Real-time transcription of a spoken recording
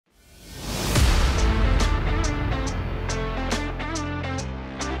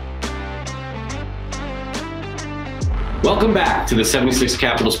Welcome back to the 76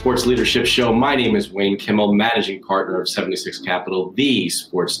 Capital Sports Leadership Show. My name is Wayne Kimmel, managing partner of 76 Capital, the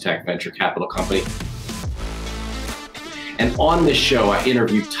sports tech venture capital company. And on this show, I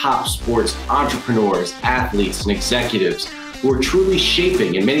interview top sports entrepreneurs, athletes, and executives who are truly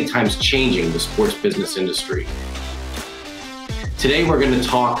shaping and many times changing the sports business industry. Today, we're going to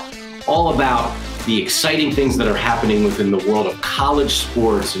talk all about the exciting things that are happening within the world of college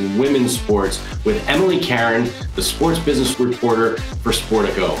sports and women's sports with Emily Caron, the sports business reporter for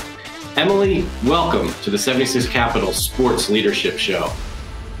Sportico. Emily, welcome to the 76 Capital Sports Leadership Show.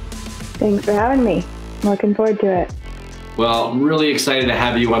 Thanks for having me. Looking forward to it. Well, really excited to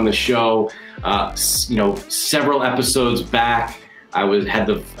have you on the show. Several episodes back, I had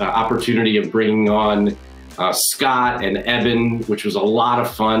the opportunity of bringing on Scott and Eben, which was a lot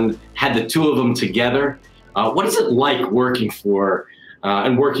of fun. Had the two of them together. What is it like working for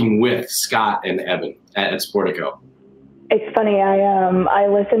and working with Scott and Eben at Sportico? It's funny. I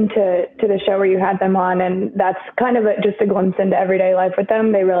listened to the show where you had them on, and that's kind of just a glimpse into everyday life with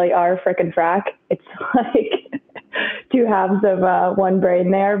them. They really are frickin' frack. It's like two halves of one brain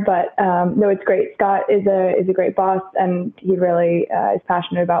there, but no, it's great. Scott is a great boss, and he really is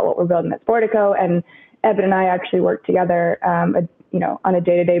passionate about what we're building at Sportico. And Eben and I actually work together, on a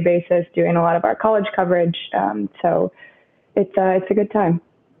day-to-day basis, doing a lot of our college coverage. So it's a good time.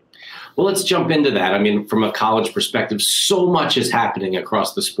 Well, let's jump into that. I mean, from a college perspective, so much is happening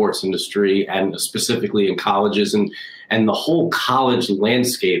across the sports industry and specifically in colleges, and the whole college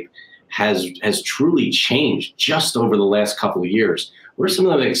landscape has truly changed just over the last couple of years. What are some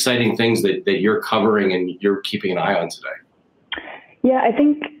of the exciting things that you're covering and you're keeping an eye on today? Yeah, I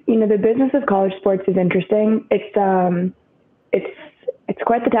think, the business of college sports is interesting. It's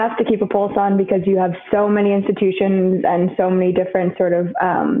quite the task to keep a pulse on because you have so many institutions and so many different sort of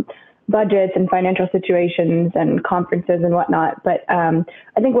budgets and financial situations and conferences and whatnot. But I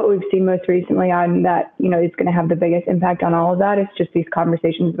think what we've seen most recently on that, is going to have the biggest impact on all of that is just these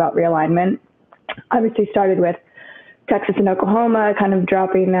conversations about realignment. Obviously started with Texas and Oklahoma kind of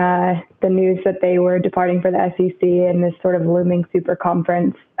dropping the news that they were departing for the SEC in this sort of looming super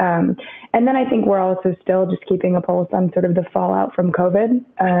conference. And then I think we're also still just keeping a pulse on sort of the fallout from COVID,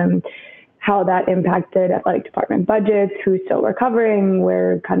 how that impacted athletic department budgets, who's still recovering,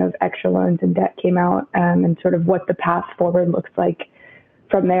 where kind of extra loans and debt came out, and sort of what the path forward looks like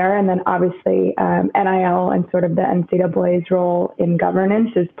from there. And then obviously NIL and sort of the NCAA's role in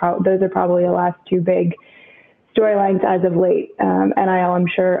governance those are probably the last two big storylines as of late. NIL, I'm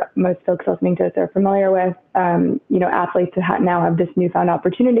sure most folks listening to this are familiar with. Athletes now have this newfound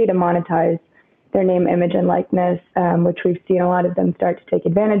opportunity to monetize their name, image, and likeness, which we've seen a lot of them start to take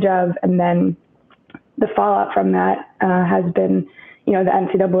advantage of. And then the fallout from that has been, the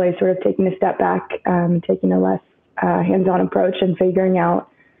NCAA sort of taking a step back, taking a less hands-on approach and figuring out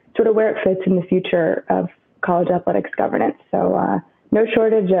sort of where it fits in the future of college athletics governance. So no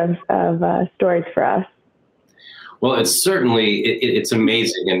shortage of stories for us. Well, it's certainly, it's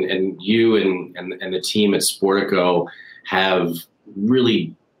amazing. And you and the team at Sportico have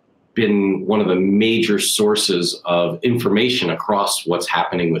really been one of the major sources of information across what's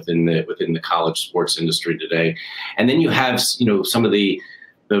happening within the college sports industry today. And then you have, some of the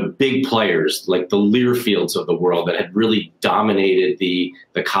big players like the Learfields of the world that had really dominated the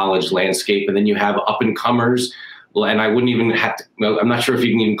college landscape. And then you have up-and-comers, and I wouldn't even have to, I'm not sure if you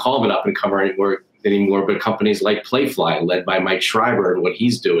can even call them an up-and-comer anymore, but companies like Playfly, led by Mike Schreiber and what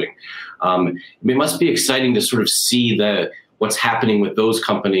he's doing. It must be exciting to sort of see what's happening with those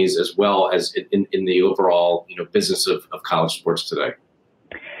companies as well as in the overall business of college sports today.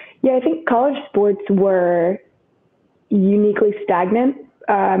 Yeah, I think college sports were uniquely stagnant.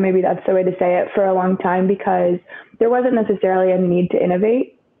 Maybe that's the way to say it, for a long time, because there wasn't necessarily a need to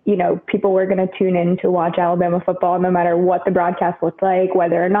innovate. People were going to tune in to watch Alabama football no matter what the broadcast looked like,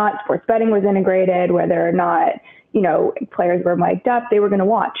 whether or not sports betting was integrated, whether or not, players were mic'd up, they were going to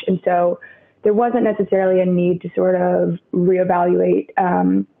watch. And so there wasn't necessarily a need to sort of reevaluate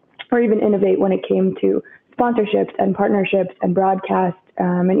or even innovate when it came to sponsorships and partnerships and broadcast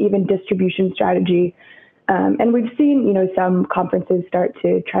and even distribution strategy. And we've seen, some conferences start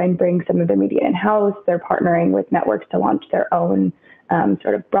to try and bring some of their media in-house. They're partnering with networks to launch their own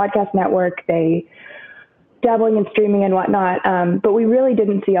sort of broadcast network. They dabbling in streaming and whatnot. But we really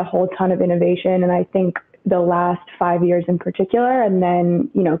didn't see a whole ton of innovation. And I think the last 5 years in particular, and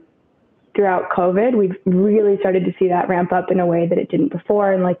then, throughout COVID, we've really started to see that ramp up in a way that it didn't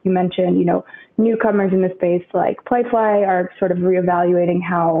before. And like you mentioned, newcomers in the space like Playfly are sort of reevaluating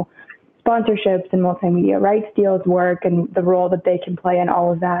how sponsorships and multimedia rights deals work and the role that they can play in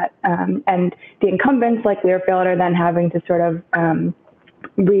all of that. And the incumbents like Learfield are then having to sort of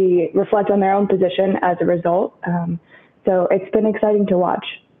reflect on their own position as a result. So it's been exciting to watch.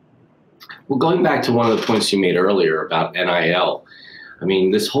 Well, going back to one of the points you made earlier about NIL, I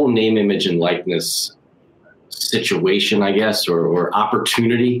mean, this whole name, image, and likeness situation, I guess, or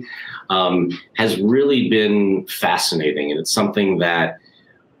opportunity has really been fascinating. And it's something that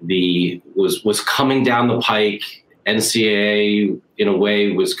was coming down the pike. NCAA, in a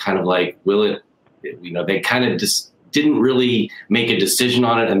way, was kind of like, will it, they kind of just didn't really make a decision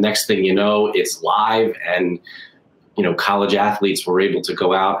on it. And next thing you know, it's live, and college athletes were able to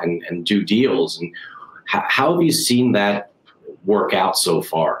go out and do deals. And how have you seen that work out so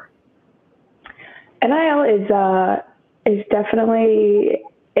far? NIL is definitely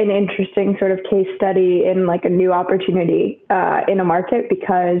an interesting sort of case study in like a new opportunity in a market,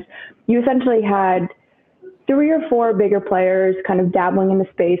 because you essentially had 3 or 4 bigger players kind of dabbling in the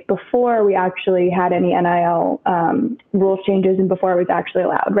space before we actually had any NIL rules changes and before it was actually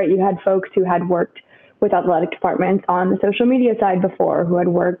allowed, right? You had folks who had worked with athletic departments on the social media side before, who had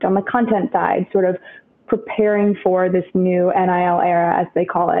worked on the content side, sort of preparing for this new NIL era, as they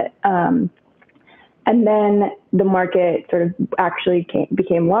call it. And then the market sort of actually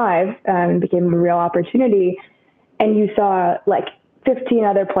became live and became a real opportunity. And you saw like 15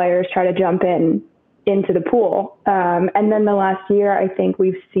 other players try to jump into the pool. And then the last year, I think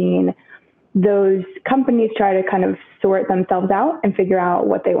we've seen those companies try to kind of sort themselves out and figure out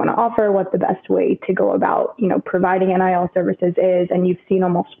what they want to offer, what the best way to go about, providing NIL services is. And you've seen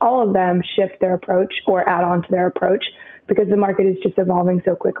almost all of them shift their approach or add on to their approach, because the market is just evolving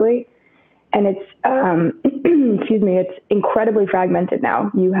so quickly. And it's, it's incredibly fragmented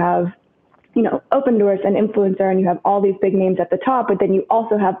now. You have, Open Doors and Influencer, and you have all these big names at the top, but then you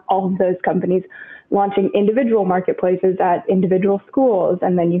also have all of those companies launching individual marketplaces at individual schools,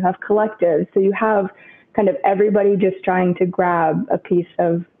 and then you have collectives. So you have kind of everybody just trying to grab a piece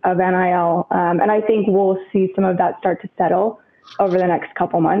of NIL. And I think we'll see some of that start to settle over the next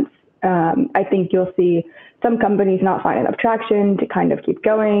couple months. I think you'll see some companies not find enough traction to kind of keep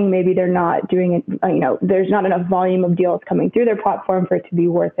going. Maybe they're not doing it, there's not enough volume of deals coming through their platform for it to be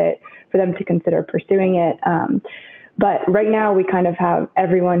worth it for them to consider pursuing it. But right now we kind of have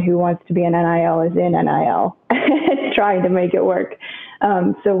everyone who wants to be an NIL is in NIL trying to make it work.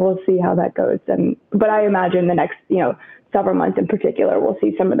 So we'll see how that goes. But I imagine the next, several months in particular, we'll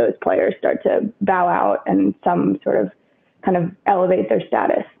see some of those players start to bow out and some sort of kind of elevate their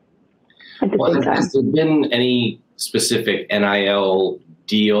status. Well, has there been any specific NIL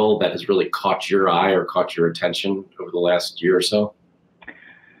deal that has really caught your eye or caught your attention over the last year or so?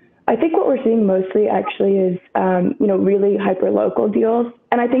 I think what we're seeing mostly actually is, really hyper-local deals.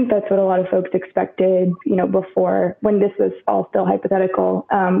 And I think that's what a lot of folks expected, before, when this was all still hypothetical,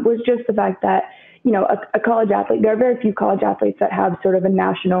 was just the fact that, a college athlete, there are very few college athletes that have sort of a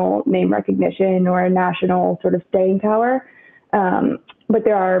national name recognition or a national sort of staying power. But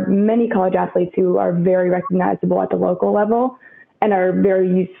there are many college athletes who are very recognizable at the local level and are very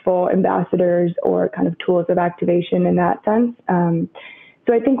useful ambassadors or kind of tools of activation in that sense.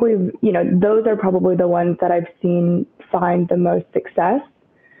 So I think those are probably the ones that I've seen find the most success.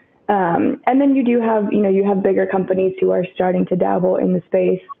 And then you do have, you have bigger companies who are starting to dabble in the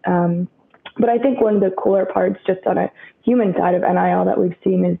space. But I think one of the cooler parts just on a human side of NIL that we've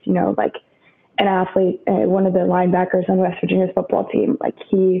seen is, like, an athlete, one of the linebackers on West Virginia's football team, like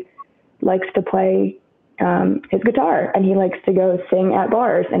he likes to play his guitar and he likes to go sing at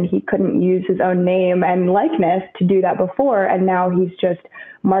bars, and he couldn't use his own name and likeness to do that before. And now he's just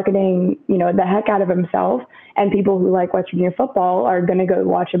marketing, the heck out of himself. And people who like West Virginia football are going to go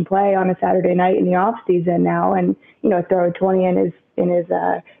watch him play on a Saturday night in the off season now, and, throw a 20 in his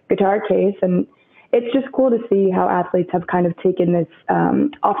guitar case. And it's just cool to see how athletes have kind of taken this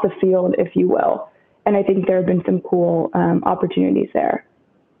off the field, if you will. And I think there have been some cool opportunities there.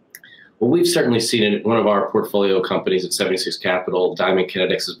 Well, we've certainly seen it. One of our portfolio companies at 76 Capital, Diamond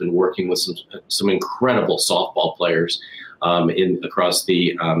Kinetics, has been working with some incredible softball players across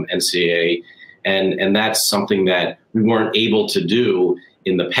the NCAA. And that's something that we weren't able to do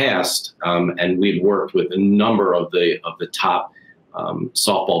in the past. And we've worked with a number of the top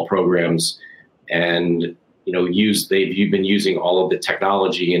softball programs, and they've been using all of the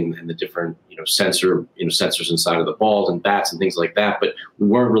technology and the different sensors inside of the balls and bats and things like that. But we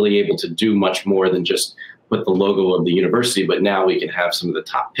weren't really able to do much more than just put the logo of the university. But now we can have some of the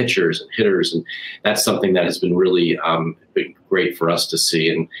top pitchers and hitters, and that's something that has been really been great for us to see.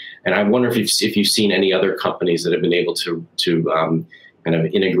 And I wonder if you've seen any other companies that have been able to kind of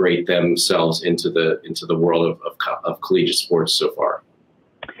integrate themselves into the world of collegiate sports so far?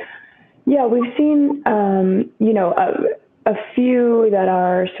 Yeah, we've seen, a few that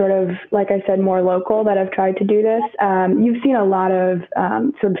are sort of, like I said, more local that have tried to do this. You've seen a lot of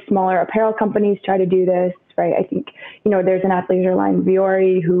sort of smaller apparel companies try to do this, right? I think, there's an athleisure line,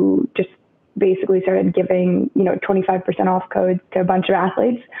 Viore, who just basically started giving, 25% off codes to a bunch of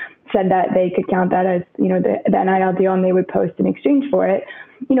athletes, said that they could count that as, the NIL deal, and they would post in exchange for it.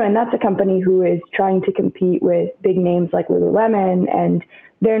 And that's a company who is trying to compete with big names like Lululemon, and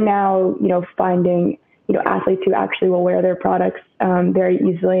they're now, finding, athletes who actually will wear their products very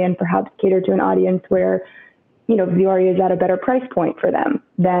easily and perhaps cater to an audience where, Viore is at a better price point for them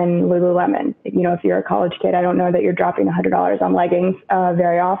than Lululemon. If you're a college kid, I don't know that you're dropping $100 on leggings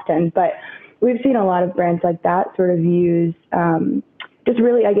very often, but we've seen a lot of brands like that sort of use just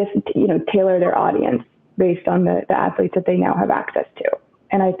really, I guess, tailor their audience based on the athletes that they now have access to.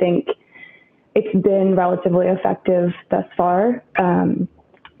 And I think it's been relatively effective thus far.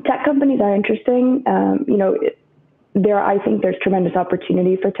 Tech companies are interesting. I think there's tremendous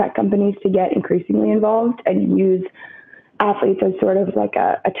opportunity for tech companies to get increasingly involved and use athletes as sort of like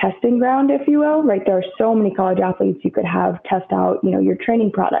a testing ground, if you will, right? There are so many college athletes you could have test out, your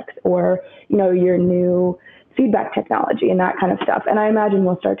training products or, your new feedback technology and that kind of stuff. And I imagine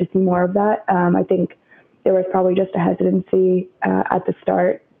we'll start to see more of that. I think there was probably just a hesitancy at the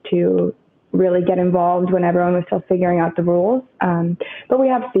start to really get involved when everyone was still figuring out the rules. But we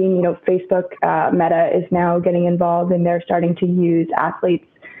have seen, Facebook, Meta is now getting involved, and they're starting to use athletes.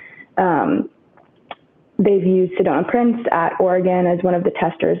 They've used Sedona Prince at Oregon as one of the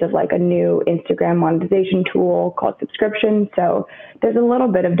testers of like a new Instagram monetization tool called Subscription. So there's a little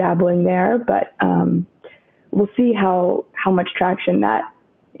bit of dabbling there, but we'll see how much traction that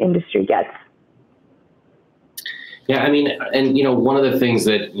industry gets. Yeah, I mean, and one of the things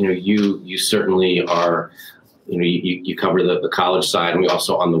that you certainly are, you cover the college side, and we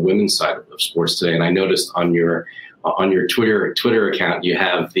also on the women's side of sports today. And I noticed on your Twitter account, you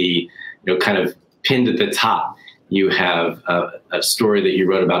have the kind of pinned at the top, you have a story that you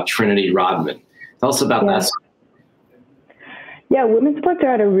wrote about Trinity Rodman. Tell us about that. Yeah, women's sports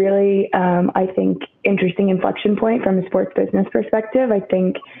are at a really, I think, interesting inflection point from a sports business perspective. I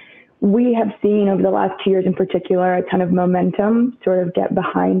think we have seen over the last 2 years in particular a ton of momentum sort of get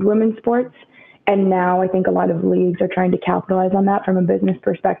behind women's sports. And now I think a lot of leagues are trying to capitalize on that from a business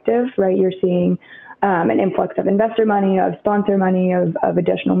perspective, right? You're seeing an influx of investor money, of sponsor money, of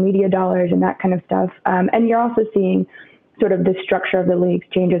additional media dollars and that kind of stuff. And you're also seeing sort of the structure of the leagues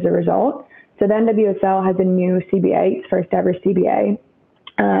change as a result. So the NWSL has a new CBA, its first ever CBA,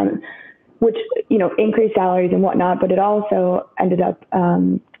 which, increased salaries and whatnot, but it also ended up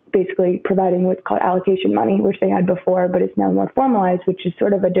basically providing what's called allocation money, which they had before, but it's now more formalized, which is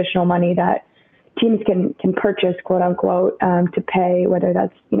sort of additional money that teams can purchase, quote unquote, to pay, whether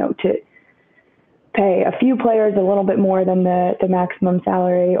that's, to pay a few players a little bit more than the maximum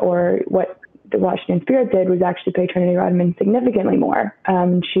salary, or what the Washington Spirit did was actually pay Trinity Rodman significantly more.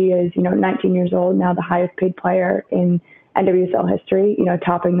 She is, 19 years old, now the highest paid player in NWSL history,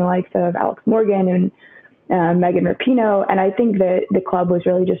 topping the likes of Alex Morgan and Megan Rapinoe. And I think that the club was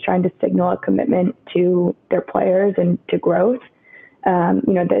really just trying to signal a commitment to their players and to growth.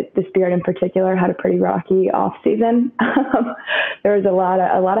 The Spirit in particular had a pretty rocky off season. There was a lot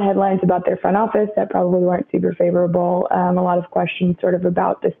of headlines about their front office that probably weren't super favorable. A lot of questions sort of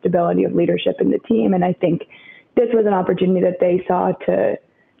about the stability of leadership in the team. And I think this was an opportunity that they saw to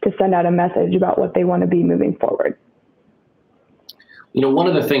send out a message about what they want to be moving forward. One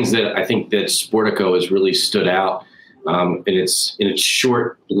of the things that I think that Sportico has really stood out in its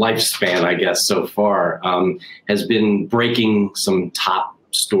short lifespan, I guess, so far, has been breaking some top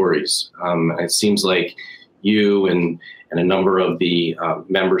stories. It seems like you and a number of the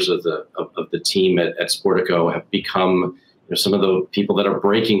members of the team at Sportico have become some of the people that are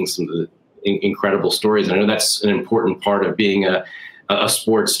breaking some of the incredible stories. And I know that's an important part of being a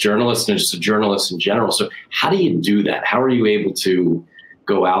sports journalist and just a journalist in general. So how do you do that? How are you able to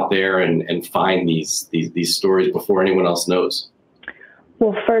go out there and find these stories before anyone else knows?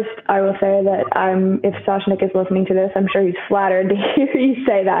 Well, first, I will say that if Soshnick is listening to this, I'm sure he's flattered to hear you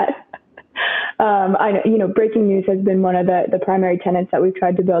say that. I know, breaking news has been one of the primary tenets that we've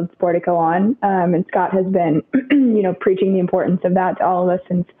tried to build Sportico on. And Scott has been, preaching the importance of that to all of us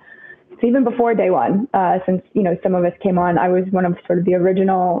since even before day one, since, some of us came on. I was one of sort of the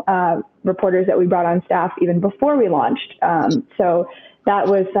original reporters that we brought on staff even before we launched. So that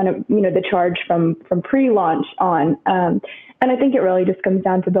was kind of, the charge from pre-launch on. And I think it really just comes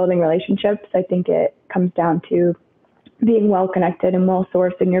down to building relationships. I think it comes down to being well connected and well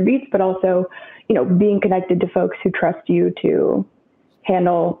sourced in your beats, but also, being connected to folks who trust you to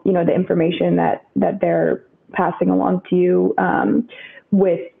handle, the information that they're passing along to you,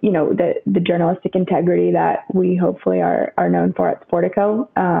 with, the journalistic integrity that we hopefully are known for at Sportico.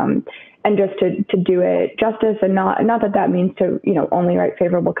 And just to do it justice, and not that means to, only write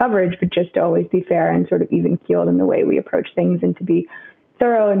favorable coverage, but just to always be fair and sort of even keeled in the way we approach things, and to be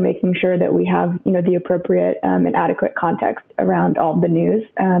thorough and making sure that we have, the appropriate and adequate context around all the news.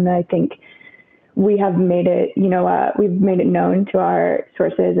 And I think we have made it, we've made it known to our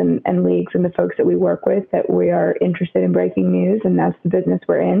sources and leagues and the folks that we work with that we are interested in breaking news, and that's the business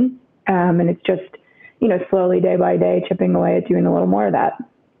we're in. And it's just, slowly day by day chipping away at doing a little more of that.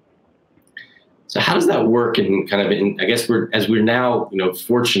 So how does that work I guess we're now,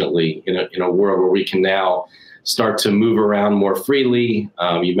 fortunately in a world where we can now start to move around more freely.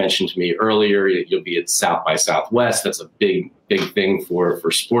 You mentioned to me earlier, you'll be at South by Southwest. That's a big thing for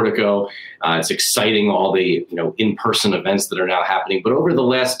Sportico. It's exciting, all the, in-person events that are now happening. But over the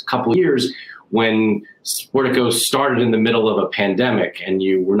last couple of years, when Sportico started in the middle of a pandemic and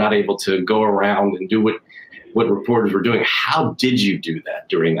you were not able to go around and do what reporters were doing, how did you do that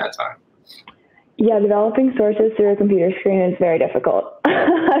during that time? Yeah, developing sources through a computer screen is very difficult,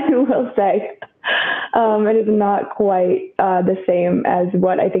 I will say. It is not quite the same as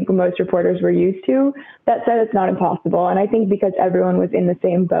what I think most reporters were used to. That said, it's not impossible. And I think because everyone was in the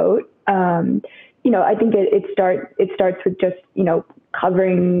same boat, I think it starts with just,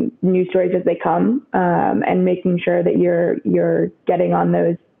 covering news stories as they come, and making sure that you're getting on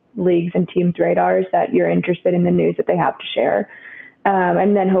those leagues and teams' radars, that you're interested in the news that they have to share.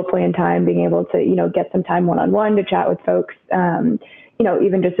 And then hopefully in time being able to, get some time one-on-one to chat with folks,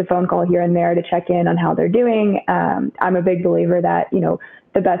 even just a phone call here and there to check in on how they're doing. I'm a big believer that,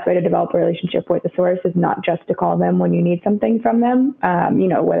 the best way to develop a relationship with a source is not just to call them when you need something from them,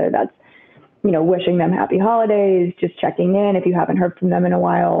 whether that's, wishing them happy holidays, just checking in if you haven't heard from them in a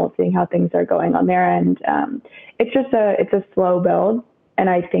while, seeing how things are going on their end. It's a slow build. And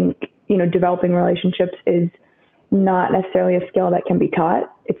I think, developing relationships is not necessarily a skill that can be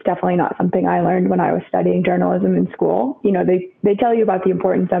taught. It's definitely not something I learned when I was studying journalism in school. They tell you about the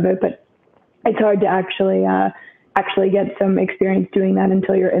importance of it, but it's hard to actually get some experience doing that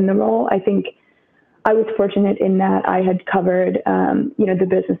until you're in the role. I think I was fortunate in that I had covered, the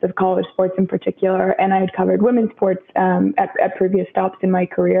business of college sports in particular, and I had covered women's sports at previous stops in my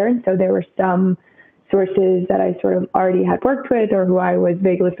career. And so there were some sources that I sort of already had worked with, or who I was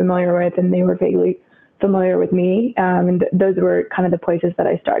vaguely familiar with, and they were vaguely familiar with me. And those were kind of the places that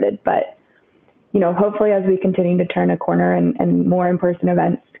I started. But, hopefully as we continue to turn a corner and more in-person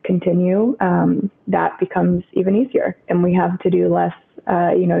events continue, that becomes even easier. And we have to do less,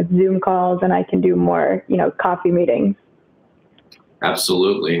 Zoom calls, and I can do more, coffee meetings.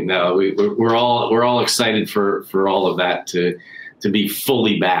 Absolutely. No, we're all excited for all of that to be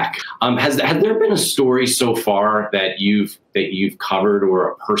fully back. Has there been a story so far that you've covered, or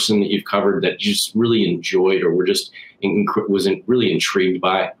a person that you've covered that you just really enjoyed, or wasn't really intrigued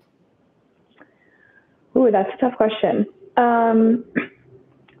by? Ooh, that's a tough question.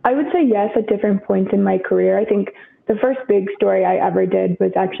 I would say yes at different points in my career. I think the first big story I ever did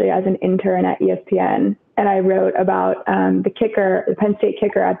was actually as an intern at ESPN. And I wrote about the Penn State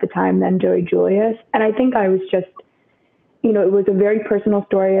kicker at the time, then Joey Julius. And I think I was just, it was a very personal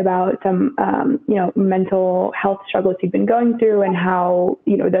story about some, mental health struggles he'd been going through, and how,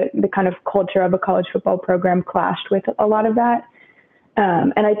 the kind of culture of a college football program clashed with a lot of that.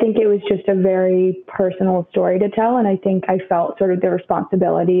 And I think it was just a very personal story to tell. And I think I felt sort of the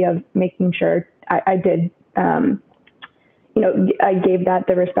responsibility of making sure I did, I gave that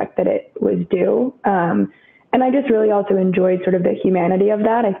the respect that it was due. And I just really also enjoyed sort of the humanity of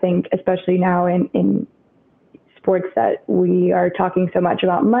that. I think, especially now in sports, that we are talking so much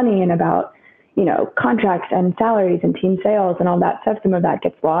about money and about, contracts and salaries and team sales and all that stuff. Some of that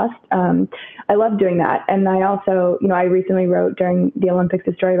gets lost. I love doing that. And I also, I recently wrote during the Olympics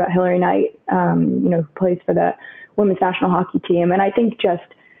a story about Hillary Knight, who plays for the women's national hockey team. And I think just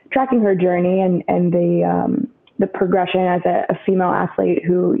tracking her journey and the progression as a female athlete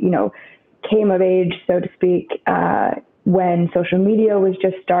who, came of age, so to speak, when social media was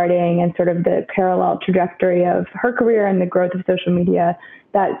just starting, and sort of the parallel trajectory of her career and the growth of social media.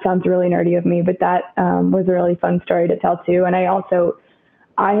 That sounds really nerdy of me, but that was a really fun story to tell too. And I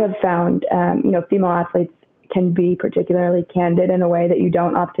have found, female athletes can be particularly candid in a way that you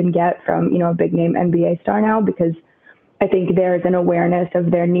don't often get from, a big name NBA star now, because I think there's an awareness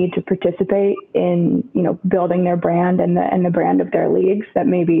of their need to participate in, building their brand and the brand of their leagues that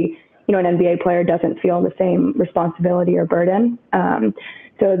maybe, an NBA player doesn't feel the same responsibility or burden.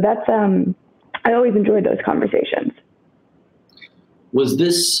 So that's, I always enjoyed those conversations. Was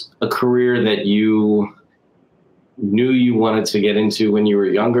this a career that you knew you wanted to get into when you were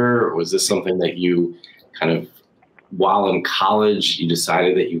younger? Or was this something that you kind of, while in college, you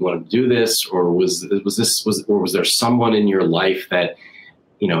decided that you wanted to do this? Or was there someone in your life that,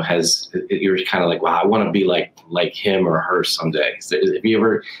 you're kind of like, wow, I want to be like him or her someday? Have you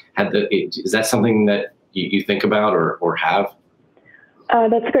ever had is that something that you think about or have?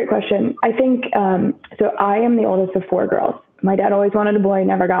 That's a great question. I think, so I am the oldest of 4 girls. My dad always wanted a boy,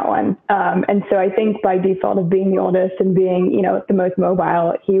 never got one. And so I think by default of being the oldest and being, the most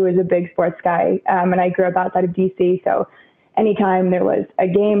mobile, he was a big sports guy. And I grew up outside of DC. So anytime there was a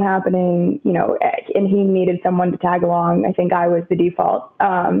game happening, and he needed someone to tag along, I think I was the default.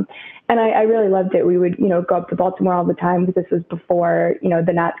 And I really loved it. We would, go up to Baltimore all the time because this was before,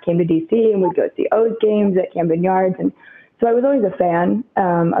 the Nats came to DC, and we'd go see O's games at Camden Yards. And so I was always a fan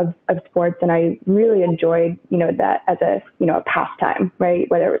of sports, and I really enjoyed, that as a pastime, right?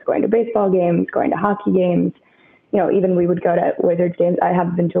 Whether it was going to baseball games, going to hockey games, even we would go to Wizards games. I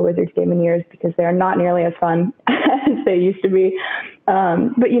haven't been to a Wizards game in years because they are not nearly as fun as they used to be.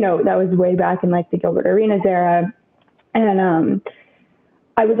 But that was way back in the Gilbert Arenas era, and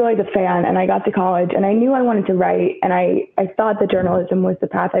I was always a fan, and I got to college and I knew I wanted to write, and I thought that journalism was the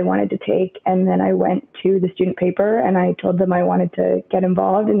path I wanted to take. And then I went to the student paper and I told them I wanted to get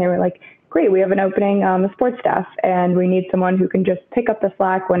involved, and they were like, great, we have an opening on the sports staff, and we need someone who can just pick up the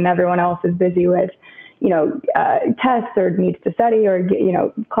slack when everyone else is busy with, tests or needs to study or,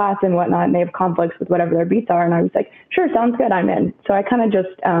 class and whatnot, and they have conflicts with whatever their beats are. And I was like, sure, sounds good, I'm in. So I kind of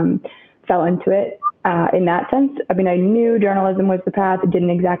just fell into it. In that sense. I mean, I knew journalism was the path. I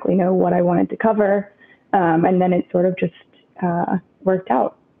didn't exactly know what I wanted to cover. And then it sort of just worked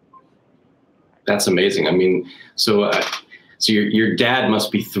out. That's amazing. I mean, so your dad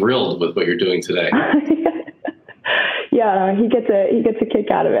must be thrilled with what you're doing today. Yeah, he gets a kick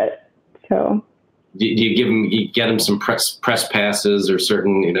out of it. So do you get him some press passes or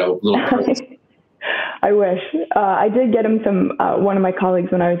certain, little I wish. I did get him some, one of my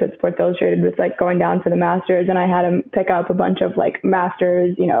colleagues when I was at Sports Illustrated was going down for the Masters, and I had him pick up a bunch of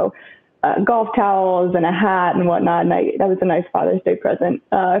Masters, golf towels and a hat and whatnot. And that was a nice Father's Day present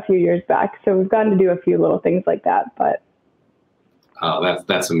a few years back. So we've gotten to do a few little things like that, but. Oh,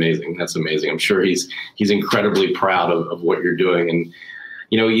 that's amazing. That's amazing. I'm sure he's incredibly proud of what you're doing. And,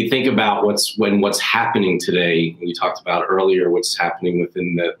 you think about what's happening today. You talked about earlier what's happening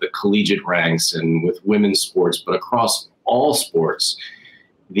within the collegiate ranks and with women's sports, but across all sports,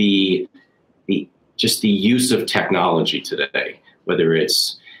 the use of technology today, whether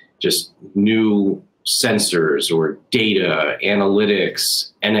it's just new sensors or data,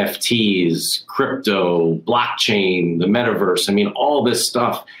 analytics, NFTs, crypto, blockchain, the metaverse. I mean, all this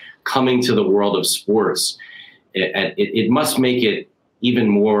stuff coming to the world of sports, it must make it even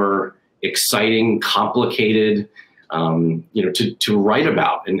more exciting, complicated, to write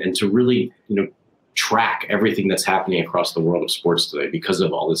about and to really, track everything that's happening across the world of sports today because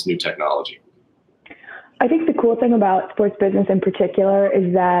of all this new technology. I think the cool thing about sports business in particular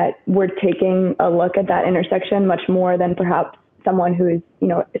is that we're taking a look at that intersection much more than perhaps someone who is,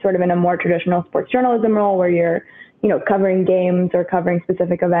 sort of in a more traditional sports journalism role where you're, covering games or covering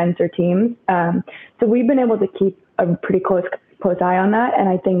specific events or teams. So we've been able to keep a pretty close eye on that. And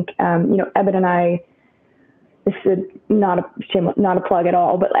I think, Eben and I, this is not a plug at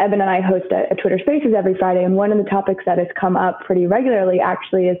all, but Eben and I host a Twitter Spaces every Friday. And one of the topics that has come up pretty regularly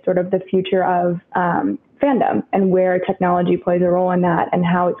actually is sort of the future of fandom and where technology plays a role in that and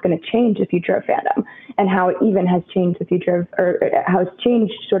how it's going to change the future of fandom and how it even has changed the future of, or how it's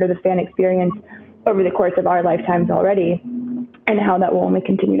changed sort of the fan experience over the course of our lifetimes already and how that will only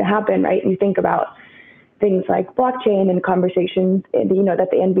continue to happen, right? And you think about things like blockchain and conversations, that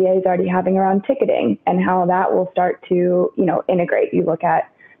the NBA is already having around ticketing and how that will start to, integrate. You look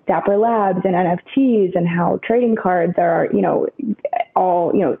at Dapper Labs and NFTs and how trading cards are,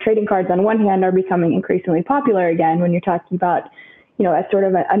 trading cards on one hand are becoming increasingly popular again when you're talking about, as sort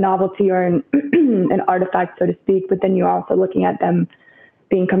of a novelty or an artifact, so to speak, but then you're also looking at them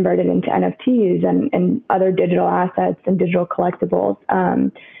being converted into NFTs and other digital assets and digital collectibles.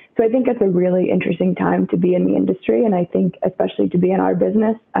 So I think it's a really interesting time to be in the industry. And I think especially to be in our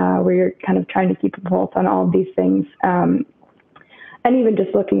business, where you're kind of trying to keep a pulse on all of these things. And even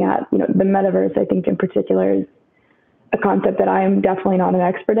just looking at, the metaverse, I think in particular is a concept that I am definitely not an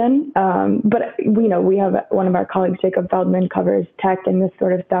expert in. But we have one of our colleagues, Jacob Feldman, covers tech and this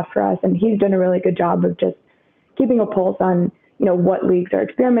sort of stuff for us. And he's done a really good job of just keeping a pulse on, what leagues are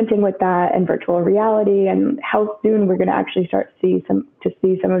experimenting with that and virtual reality, and how soon we're going to actually start to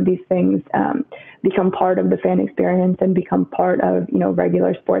see some of these things become part of the fan experience and become part of,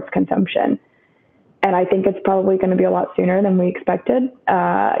 regular sports consumption. And I think it's probably going to be a lot sooner than we expected.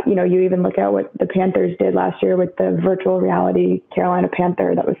 You even look at what the Panthers did last year with the virtual reality Carolina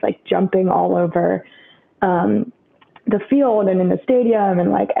Panther that was like jumping all over the field and in the stadium, and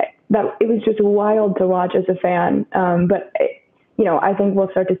it was just wild to watch as a fan. But I think we'll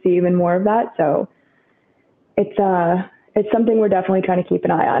start to see even more of that. So it's something we're definitely trying to keep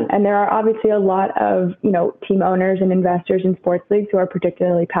an eye on. And there are obviously a lot of, team owners and investors in sports leagues who are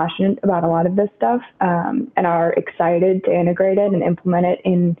particularly passionate about a lot of this stuff, and are excited to integrate it and implement it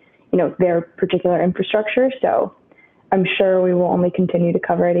in, their particular infrastructure. So I'm sure we will only continue to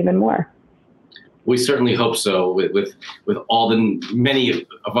cover it even more. We certainly hope so, with all the many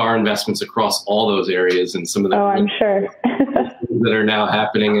of our investments across all those areas, and some of the I'm sure that are now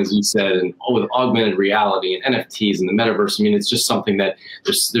happening, as you said, and with augmented reality and NFTs and the metaverse. I mean, it's just something that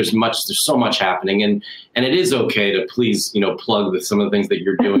there's so much happening, and it is okay to please plug some of the things that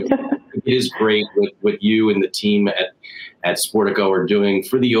you're doing. It is great what you and the team at Sportico are doing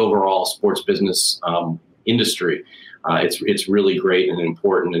for the overall sports business industry. It's really great and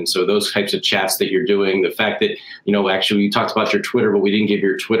important. And so those types of chats that you're doing, the fact that, actually you talked about your Twitter, but we didn't give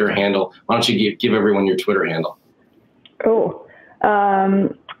your Twitter handle. Why don't you give everyone your Twitter handle? Oh,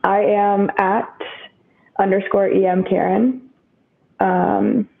 I am at _Em Caron,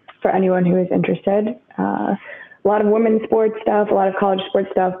 for anyone who is interested. A lot of women's sports stuff, a lot of college sports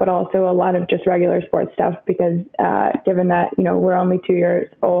stuff, but also a lot of just regular sports stuff, because given that, we're only 2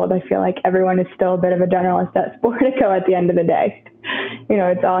 years old, I feel like everyone is still a bit of a generalist at Sportico at the end of the day.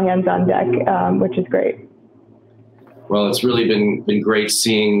 It's all hands on deck, which is great. Well, it's really been great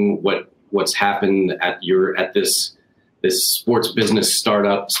seeing what's happened at this sports business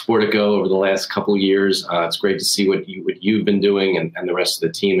startup, Sportico, over the last couple of years. It's great to see what you've been doing and the rest of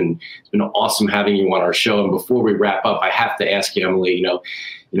the team. And it's been awesome having you on our show. And before we wrap up, I have to ask you, Emily,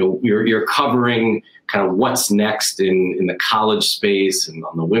 you're covering kind of what's next in the college space and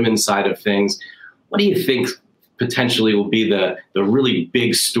on the women's side of things. What do you think potentially will be the really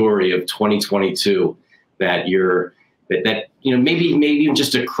big story of 2022 that maybe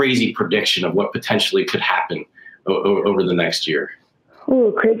just a crazy prediction of what potentially could happen over the next year?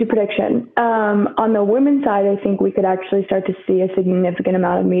 Ooh, crazy prediction. On the women's side, I think we could actually start to see a significant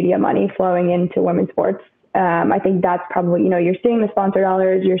amount of media money flowing into women's sports. I think that's probably, you're seeing the sponsor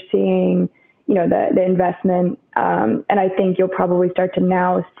dollars, you're seeing, the investment. And I think you'll probably start to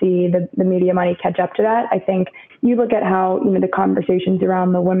now see the media money catch up to that. I think you look at how, the conversations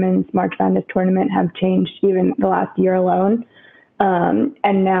around the women's March Madness tournament have changed even the last year alone.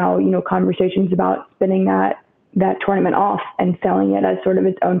 And now, conversations about spinning that tournament off and selling it as sort of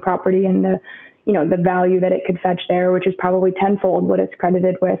its own property, and the value that it could fetch there, which is probably tenfold what it's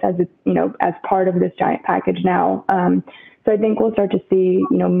credited with as as part of this giant package now. So I think we'll start to see,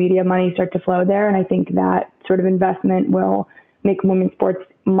 media money start to flow there. And I think that sort of investment will make women's sports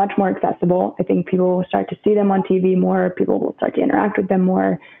much more accessible. I think people will start to see them on TV more. People will start to interact with them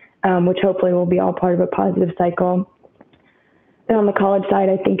more, which hopefully will be all part of a positive cycle. And on the college side,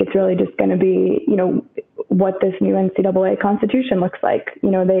 I think it's really just going to be, what this new NCAA constitution looks like.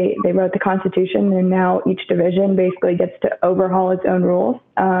 They wrote the constitution, and now each division basically gets to overhaul its own rules.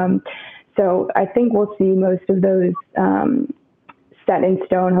 So I think we'll see most of those set in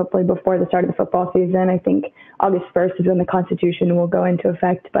stone, hopefully before the start of the football season. I think August 1st is when the constitution will go into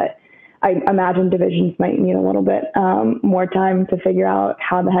effect, but I imagine divisions might need a little bit more time to figure out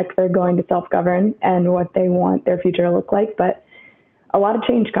how the heck they're going to self-govern and what they want their future to look like. But a lot of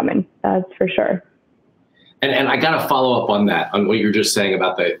change coming, that's for sure. And I got to follow up on that, on what you're just saying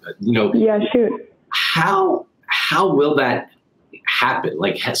about Yeah, shoot. How will that happen?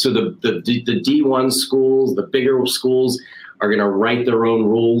 So the D1 schools, the bigger schools, are going to write their own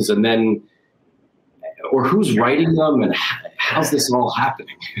rules, and then, or who's writing them, and how's this all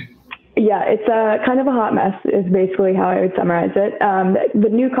happening? Yeah, it's kind of a hot mess is basically how I would summarize it. The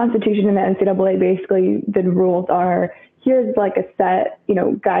new constitution in the NCAA, basically the rules are, here's like a set,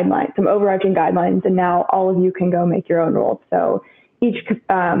 guidelines, some overarching guidelines, and now all of you can go make your own rules. So each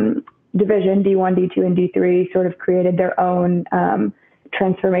division, D1, D2, and D3, sort of created their own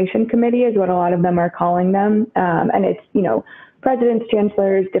transformation committee, is what a lot of them are calling them. And it's, presidents,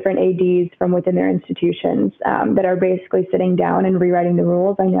 chancellors, different ADs from within their institutions that are basically sitting down and rewriting the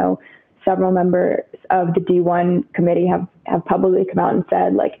rules. I know several members of the D1 committee have publicly come out and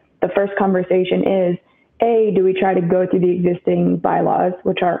said, the first conversation is A, do we try to go through the existing bylaws,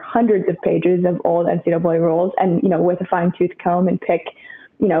 which are hundreds of pages of old NCAA rules, and, with a fine tooth comb and pick,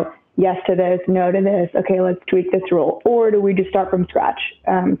 yes to this, no to this, okay, let's tweak this rule, or do we just start from scratch?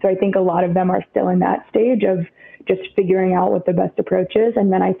 So I think a lot of them are still in that stage of just figuring out what the best approach is.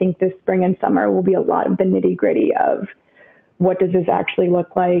 And then I think this spring and summer will be a lot of the nitty gritty of what does this actually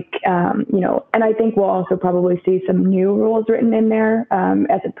look like, and I think we'll also probably see some new rules written in there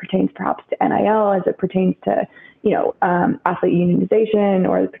as it pertains perhaps to NIL, as it pertains to, athlete unionization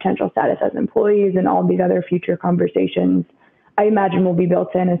or the potential status as employees, and all these other future conversations I imagine will be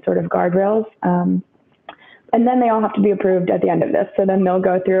built in as sort of guardrails. And then they all have to be approved at the end of this. So then they'll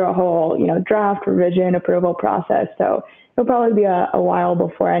go through a whole, draft, revision, approval process. So it'll probably be a while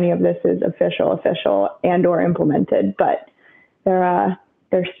before any of this is official and or implemented, but they're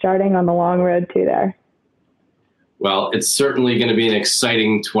starting on the long road too there. Well, it's certainly going to be an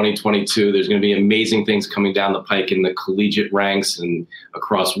exciting 2022. There's going to be amazing things coming down the pike in the collegiate ranks and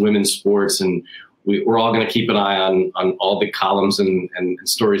across women's sports. And we're all going to keep an eye on all the columns and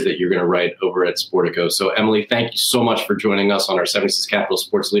stories that you're going to write over at Sportico. So, Emily, thank you so much for joining us on our 76 Capital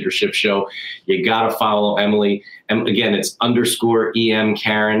Sports Leadership Show. You got to follow Emily. And again, it's _EM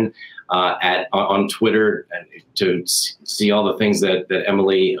Caron on Twitter to see all the things that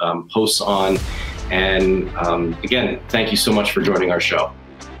Emily posts on. And again, thank you so much for joining our show.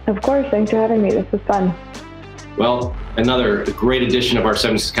 Of course. Thanks for having me. This was fun. Well, another great edition of our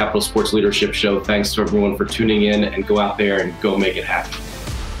 76 Capital Sports Leadership Show. Thanks to everyone for tuning in, and go out there and go make it happen.